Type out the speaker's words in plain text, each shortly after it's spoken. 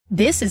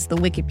This is the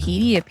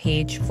Wikipedia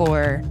page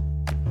for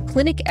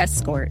Clinic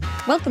Escort.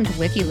 Welcome to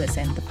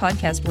WikiListen, the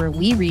podcast where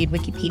we read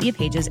Wikipedia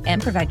pages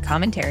and provide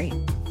commentary.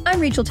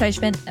 I'm Rachel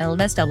Teichman,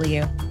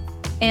 LMSW.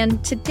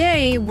 And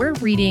today we're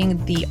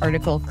reading the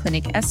article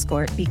Clinic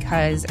Escort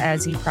because,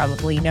 as you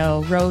probably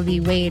know, Roe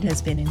v. Wade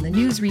has been in the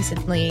news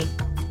recently.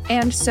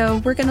 And so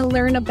we're going to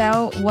learn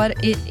about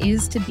what it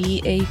is to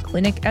be a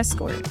clinic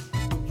escort.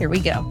 Here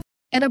we go.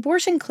 An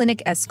abortion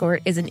clinic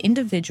escort is an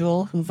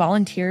individual who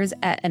volunteers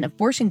at an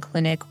abortion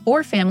clinic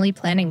or family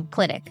planning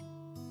clinic.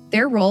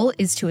 Their role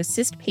is to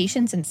assist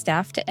patients and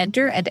staff to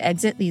enter and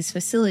exit these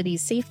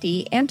facilities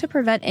safely and to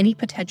prevent any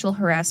potential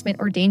harassment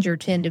or danger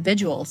to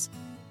individuals.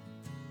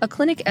 A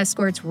clinic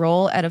escort's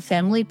role at a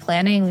family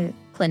planning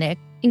clinic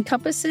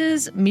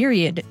encompasses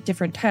myriad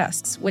different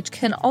tasks, which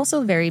can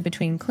also vary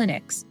between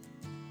clinics.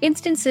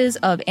 Instances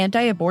of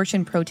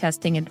anti-abortion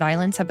protesting and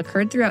violence have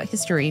occurred throughout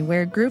history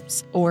where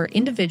groups or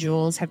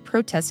individuals have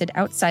protested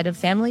outside of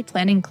family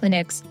planning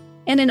clinics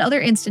and in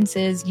other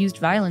instances used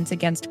violence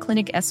against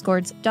clinic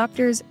escorts,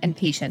 doctors, and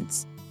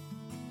patients.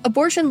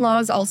 Abortion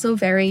laws also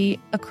vary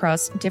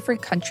across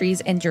different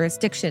countries and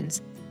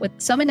jurisdictions, with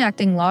some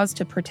enacting laws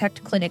to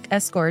protect clinic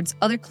escorts,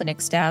 other clinic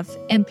staff,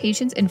 and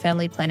patients in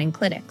family planning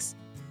clinics.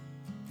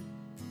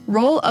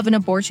 Role of an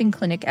abortion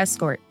clinic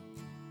escort.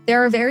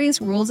 There are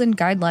various rules and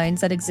guidelines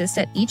that exist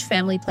at each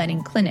family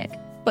planning clinic,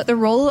 but the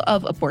role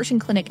of abortion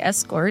clinic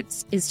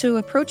escorts is to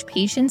approach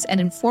patients and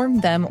inform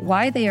them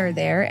why they are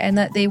there and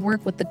that they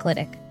work with the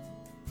clinic.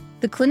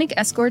 The clinic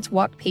escorts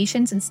walk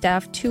patients and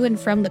staff to and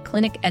from the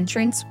clinic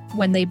entrance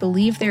when they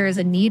believe there is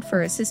a need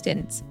for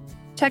assistance,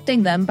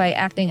 protecting them by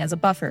acting as a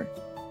buffer.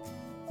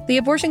 The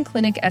abortion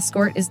clinic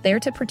escort is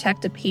there to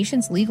protect a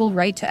patient's legal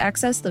right to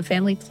access the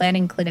family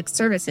planning clinic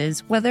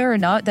services, whether or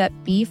not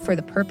that be for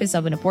the purpose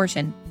of an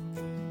abortion.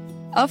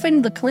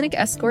 Often, the clinic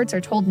escorts are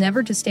told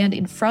never to stand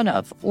in front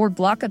of or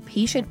block a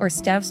patient or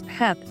staff's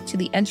path to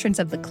the entrance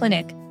of the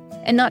clinic,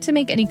 and not to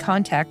make any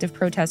contact if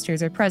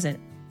protesters are present.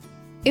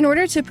 In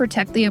order to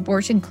protect the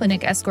abortion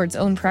clinic escort's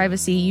own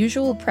privacy,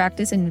 usual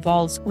practice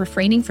involves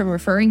refraining from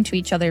referring to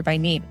each other by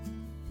name.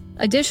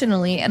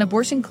 Additionally, an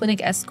abortion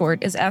clinic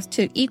escort is asked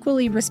to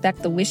equally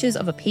respect the wishes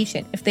of a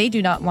patient if they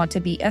do not want to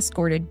be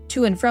escorted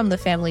to and from the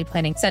family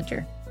planning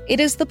center. It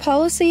is the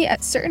policy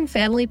at certain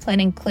family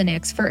planning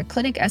clinics for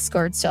clinic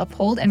escorts to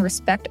uphold and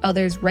respect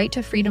others' right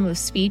to freedom of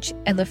speech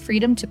and the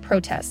freedom to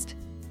protest.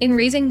 In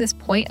raising this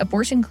point,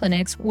 abortion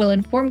clinics will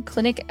inform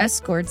clinic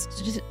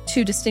escorts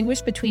to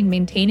distinguish between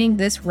maintaining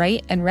this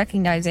right and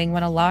recognizing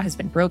when a law has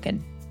been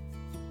broken.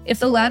 If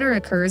the latter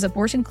occurs,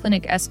 abortion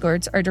clinic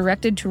escorts are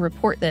directed to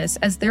report this,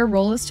 as their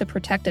role is to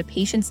protect a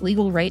patient's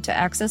legal right to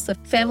access the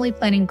family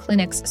planning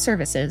clinic's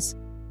services.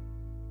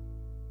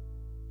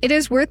 It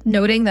is worth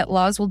noting that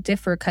laws will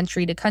differ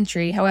country to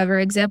country. However,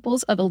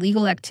 examples of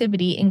illegal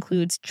activity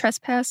includes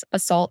trespass,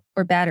 assault,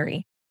 or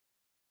battery.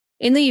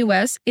 In the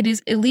U.S., it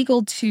is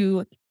illegal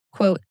to,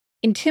 quote,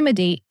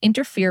 intimidate,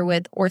 interfere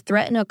with, or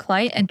threaten a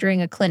client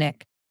entering a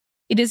clinic.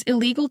 It is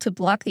illegal to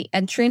block the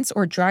entrance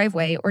or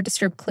driveway or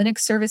disturb clinic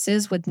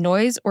services with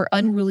noise or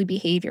unruly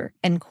behavior,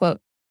 end quote.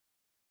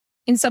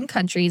 In some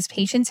countries,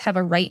 patients have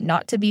a right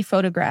not to be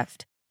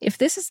photographed. If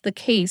this is the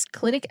case,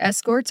 clinic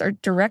escorts are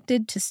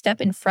directed to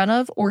step in front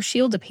of or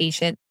shield a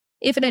patient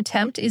if an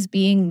attempt is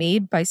being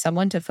made by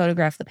someone to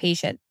photograph the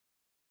patient.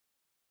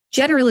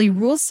 Generally,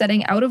 rules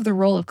setting out of the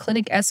role of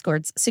clinic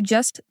escorts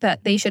suggest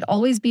that they should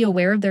always be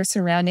aware of their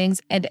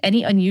surroundings and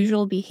any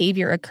unusual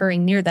behavior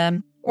occurring near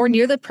them or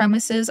near the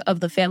premises of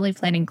the family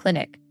planning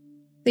clinic.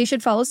 They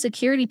should follow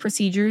security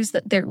procedures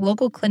that their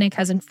local clinic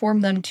has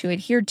informed them to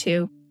adhere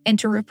to and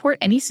to report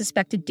any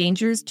suspected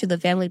dangers to the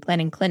family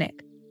planning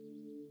clinic.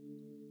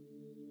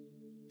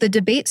 The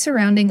debate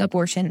surrounding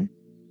abortion.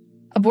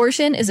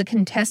 Abortion is a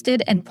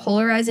contested and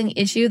polarizing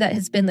issue that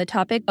has been the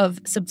topic of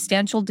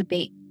substantial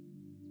debate.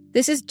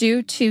 This is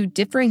due to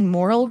differing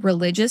moral,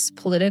 religious,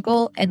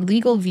 political, and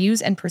legal views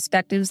and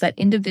perspectives that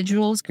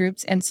individuals,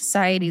 groups, and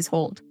societies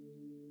hold.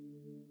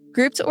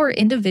 Groups or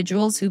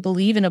individuals who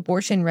believe in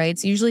abortion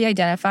rights usually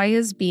identify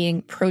as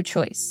being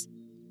pro-choice.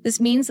 This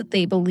means that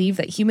they believe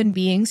that human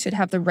beings should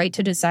have the right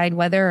to decide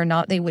whether or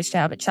not they wish to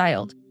have a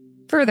child.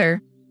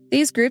 Further,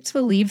 these groups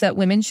believe that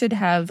women should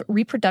have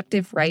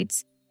reproductive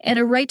rights and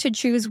a right to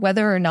choose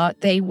whether or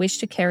not they wish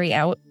to carry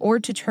out or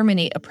to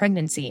terminate a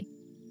pregnancy.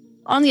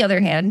 On the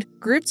other hand,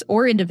 groups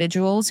or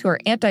individuals who are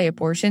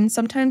anti-abortion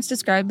sometimes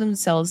describe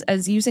themselves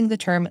as using the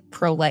term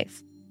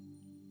pro-life.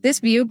 This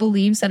view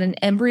believes that an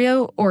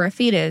embryo or a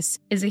fetus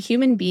is a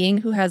human being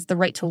who has the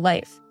right to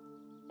life,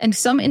 and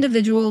some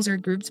individuals or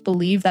groups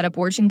believe that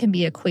abortion can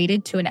be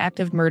equated to an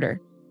act of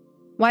murder.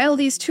 While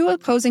these two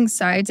opposing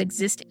sides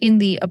exist in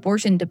the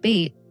abortion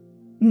debate,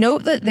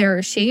 note that there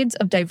are shades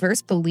of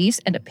diverse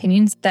beliefs and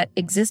opinions that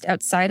exist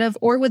outside of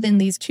or within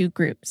these two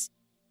groups.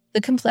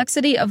 The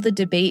complexity of the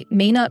debate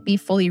may not be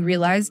fully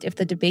realized if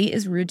the debate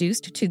is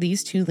reduced to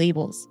these two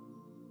labels.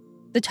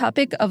 The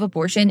topic of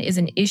abortion is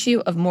an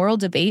issue of moral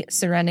debate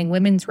surrounding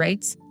women's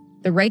rights,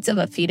 the rights of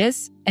a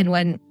fetus, and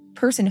when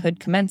personhood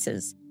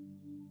commences.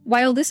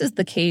 While this is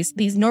the case,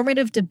 these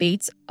normative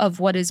debates of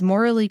what is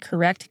morally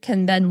correct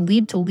can then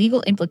lead to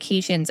legal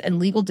implications and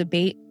legal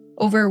debate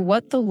over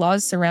what the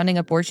laws surrounding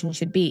abortion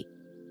should be.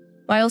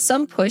 While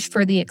some push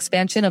for the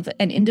expansion of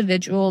an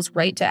individual's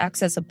right to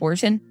access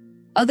abortion,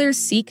 others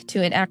seek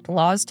to enact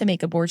laws to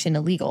make abortion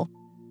illegal.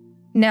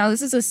 Now,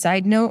 this is a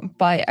side note,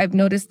 but I've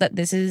noticed that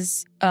this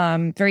is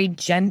very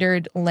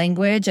gendered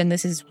language, and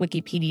this is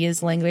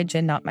Wikipedia's language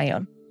and not my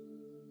own.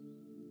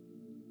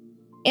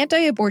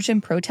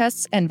 Anti-abortion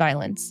protests and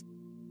violence.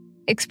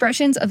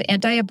 Expressions of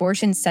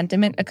anti-abortion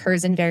sentiment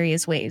occurs in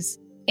various ways.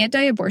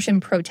 Anti-abortion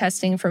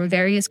protesting from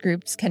various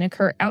groups can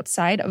occur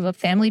outside of a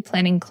family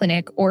planning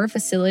clinic or a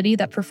facility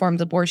that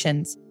performs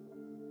abortions.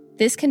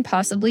 This can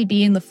possibly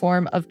be in the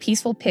form of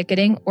peaceful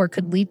picketing or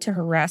could lead to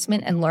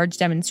harassment and large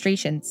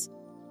demonstrations.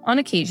 On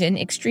occasion,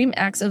 extreme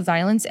acts of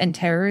violence and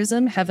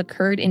terrorism have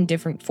occurred in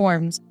different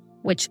forms,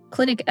 which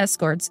clinic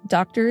escorts,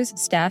 doctors,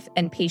 staff,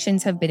 and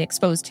patients have been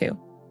exposed to.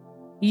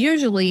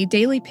 Usually,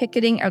 daily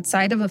picketing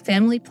outside of a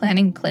family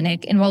planning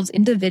clinic involves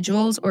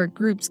individuals or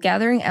groups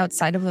gathering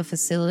outside of a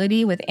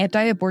facility with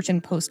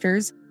anti-abortion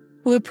posters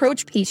who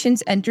approach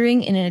patients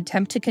entering in an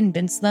attempt to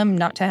convince them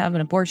not to have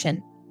an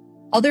abortion.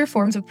 Other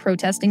forms of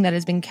protesting that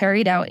has been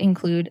carried out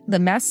include the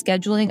mass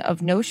scheduling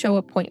of no-show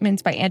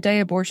appointments by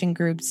anti-abortion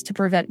groups to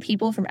prevent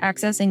people from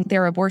accessing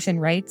their abortion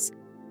rights,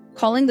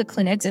 calling the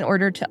clinics in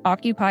order to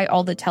occupy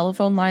all the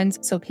telephone lines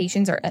so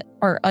patients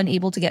are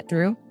unable to get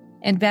through,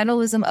 and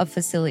vandalism of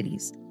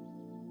facilities.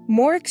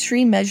 More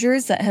extreme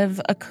measures that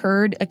have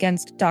occurred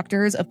against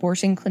doctors,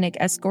 abortion clinic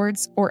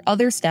escorts, or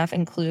other staff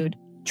include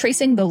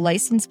tracing the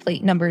license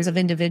plate numbers of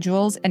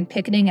individuals and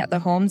picketing at the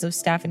homes of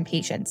staff and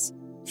patients.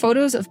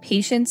 Photos of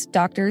patients,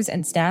 doctors,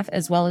 and staff,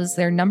 as well as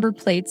their number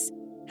plates,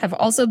 have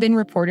also been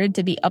reported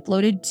to be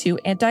uploaded to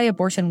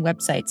anti-abortion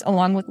websites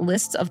along with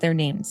lists of their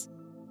names.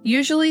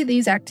 Usually,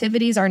 these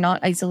activities are not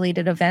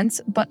isolated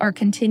events, but are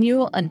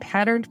continual and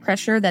patterned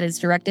pressure that is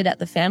directed at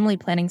the family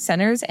planning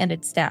centers and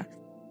its staff.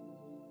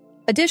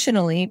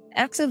 Additionally,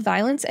 acts of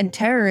violence and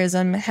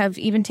terrorism have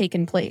even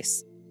taken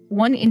place.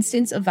 One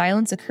instance of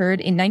violence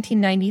occurred in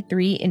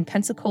 1993 in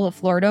Pensacola,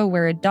 Florida,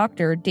 where a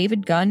doctor,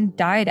 David Gunn,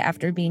 died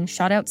after being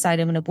shot outside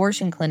of an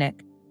abortion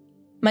clinic.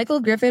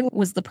 Michael Griffin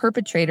was the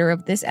perpetrator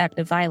of this act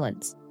of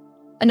violence.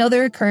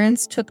 Another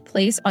occurrence took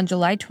place on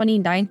July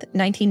 29,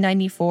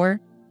 1994,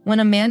 when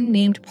a man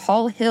named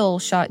Paul Hill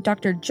shot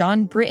Dr.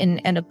 John Britton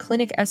and a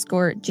clinic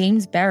escort,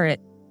 James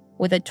Barrett,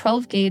 with a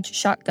 12-gauge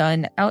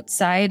shotgun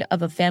outside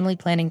of a family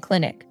planning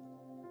clinic.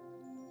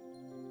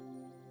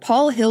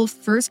 Paul Hill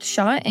first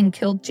shot and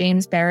killed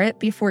James Barrett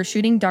before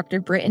shooting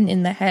Dr. Britton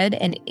in the head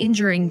and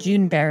injuring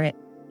June Barrett,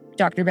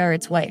 Dr.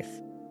 Barrett's wife.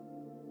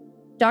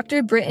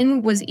 Dr.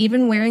 Britton was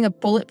even wearing a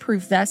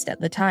bulletproof vest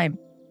at the time.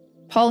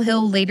 Paul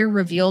Hill later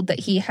revealed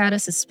that he had a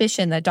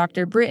suspicion that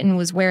Dr. Britton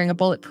was wearing a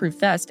bulletproof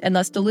vest and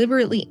thus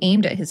deliberately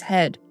aimed at his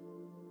head.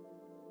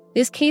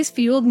 This case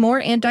fueled more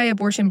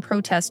anti-abortion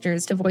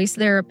protesters to voice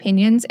their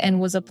opinions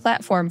and was a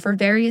platform for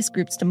various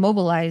groups to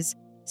mobilize,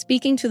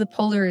 speaking to the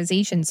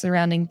polarization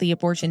surrounding the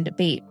abortion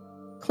debate.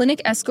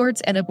 Clinic escorts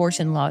and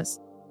abortion laws.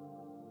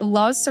 The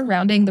laws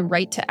surrounding the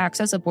right to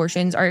access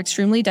abortions are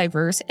extremely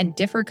diverse and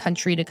differ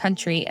country to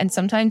country and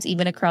sometimes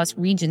even across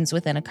regions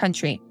within a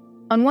country.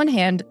 On one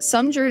hand,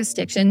 some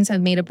jurisdictions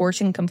have made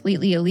abortion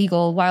completely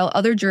illegal, while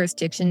other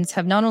jurisdictions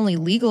have not only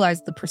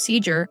legalized the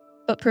procedure,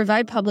 but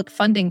provide public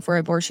funding for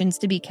abortions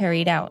to be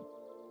carried out.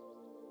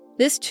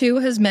 This, too,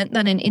 has meant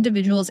that an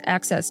individual's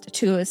access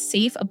to a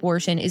safe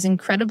abortion is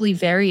incredibly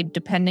varied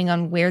depending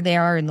on where they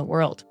are in the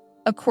world.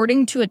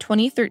 According to a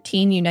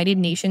 2013 United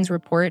Nations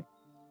report,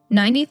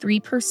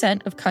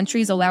 93% of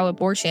countries allow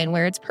abortion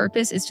where its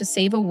purpose is to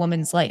save a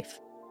woman's life.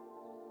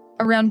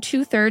 Around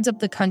 2/3 of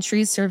the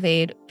countries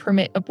surveyed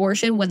permit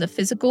abortion when the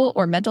physical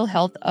or mental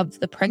health of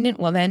the pregnant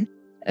woman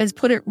is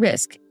put at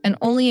risk, and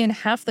only in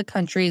half the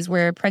countries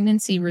where a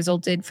pregnancy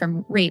resulted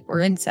from rape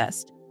or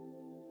incest.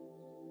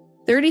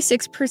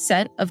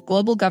 36% of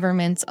global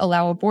governments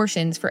allow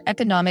abortions for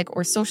economic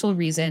or social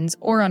reasons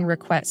or on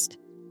request.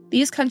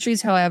 These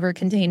countries, however,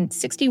 contain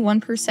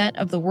 61%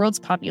 of the world's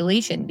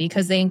population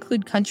because they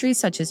include countries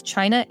such as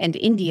China and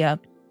India,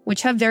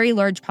 which have very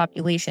large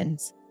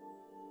populations.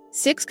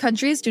 6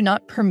 countries do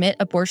not permit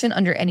abortion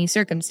under any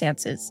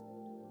circumstances.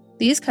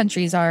 These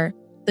countries are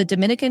the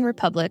Dominican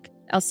Republic,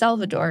 El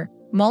Salvador,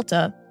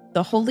 Malta,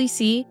 the Holy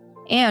See,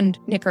 and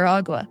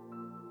Nicaragua.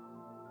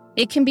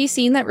 It can be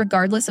seen that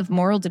regardless of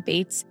moral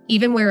debates,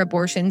 even where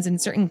abortions in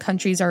certain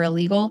countries are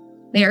illegal,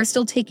 they are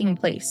still taking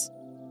place.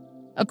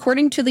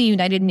 According to the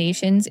United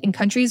Nations, in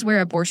countries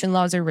where abortion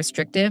laws are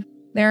restrictive,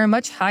 there are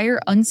much higher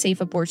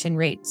unsafe abortion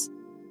rates.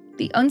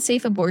 The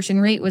unsafe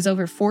abortion rate was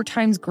over 4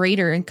 times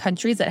greater in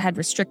countries that had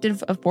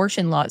restrictive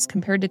abortion laws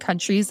compared to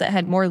countries that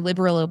had more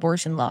liberal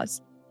abortion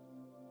laws.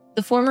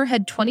 The former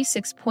had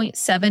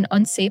 26.7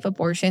 unsafe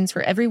abortions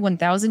for every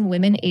 1,000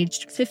 women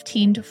aged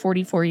 15 to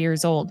 44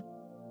 years old,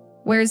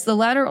 whereas the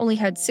latter only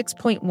had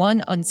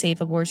 6.1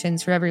 unsafe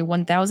abortions for every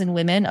 1,000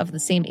 women of the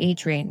same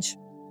age range.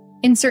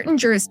 In certain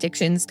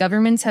jurisdictions,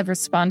 governments have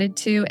responded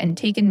to and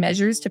taken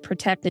measures to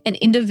protect an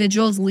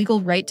individual's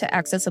legal right to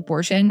access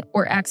abortion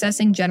or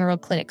accessing general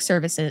clinic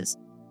services.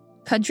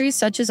 Countries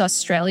such as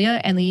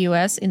Australia and the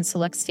US in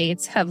select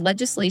states have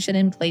legislation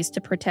in place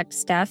to protect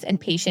staff and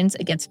patients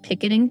against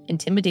picketing,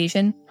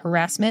 intimidation,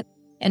 harassment,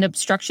 and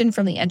obstruction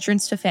from the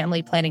entrance to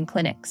family planning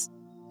clinics.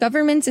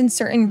 Governments in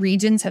certain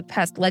regions have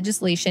passed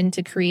legislation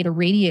to create a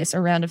radius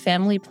around a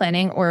family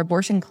planning or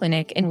abortion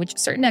clinic in which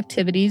certain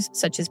activities,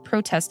 such as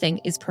protesting,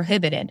 is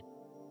prohibited.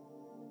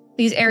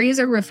 These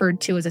areas are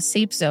referred to as a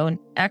safe zone,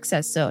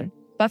 access zone,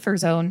 buffer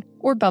zone,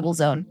 or bubble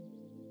zone.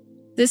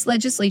 This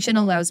legislation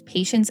allows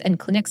patients and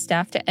clinic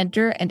staff to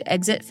enter and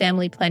exit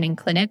family planning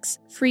clinics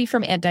free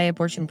from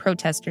anti-abortion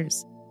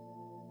protesters.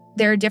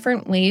 There are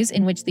different ways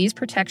in which these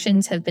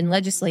protections have been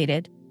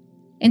legislated.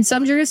 In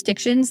some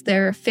jurisdictions,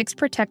 there are fixed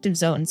protective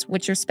zones,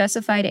 which are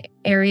specified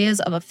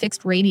areas of a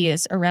fixed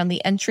radius around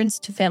the entrance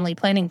to family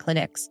planning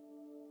clinics,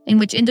 in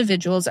which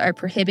individuals are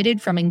prohibited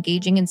from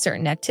engaging in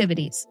certain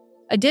activities.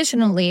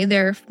 Additionally,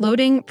 there are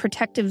floating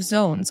protective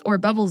zones or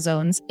bubble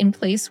zones in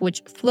place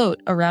which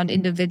float around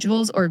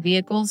individuals or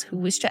vehicles who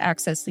wish to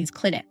access these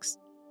clinics.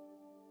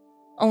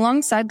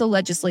 Alongside the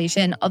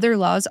legislation, other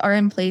laws are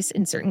in place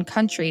in certain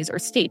countries or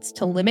states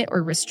to limit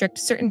or restrict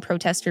certain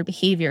protester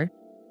behavior.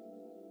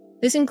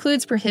 This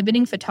includes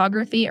prohibiting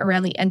photography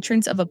around the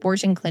entrance of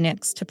abortion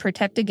clinics to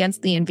protect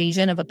against the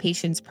invasion of a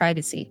patient's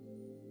privacy.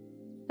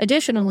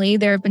 Additionally,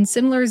 there have been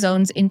similar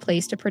zones in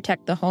place to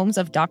protect the homes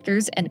of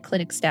doctors and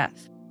clinic staff.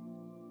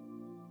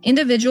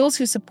 Individuals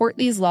who support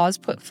these laws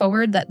put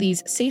forward that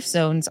these safe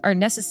zones are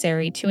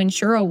necessary to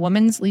ensure a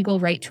woman's legal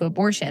right to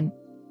abortion,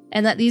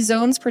 and that these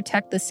zones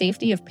protect the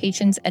safety of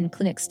patients and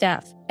clinic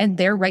staff, and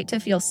their right to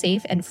feel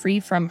safe and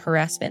free from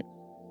harassment.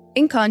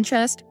 In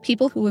contrast,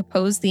 people who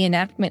oppose the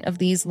enactment of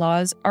these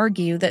laws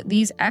argue that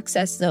these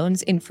access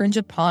zones infringe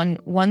upon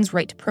one's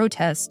right to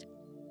protest,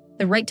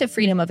 the right to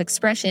freedom of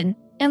expression,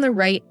 and the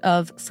right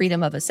of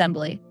freedom of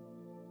assembly.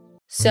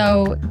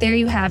 So there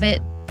you have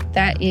it.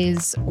 That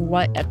is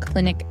what a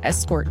clinic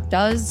escort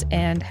does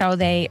and how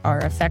they are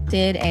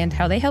affected and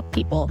how they help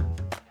people.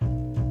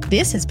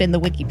 This has been the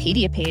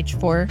Wikipedia page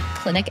for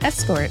Clinic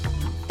Escort.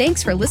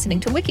 Thanks for listening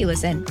to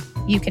WikiListen.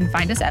 You can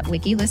find us at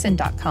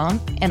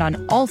wikilisten.com and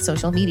on all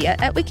social media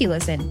at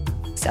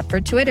WikiListen, except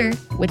for Twitter,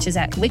 which is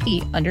at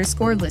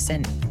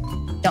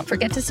wiki_listen. Don't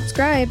forget to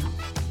subscribe.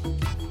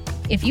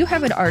 If you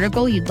have an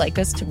article you'd like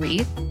us to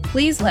read,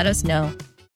 please let us know.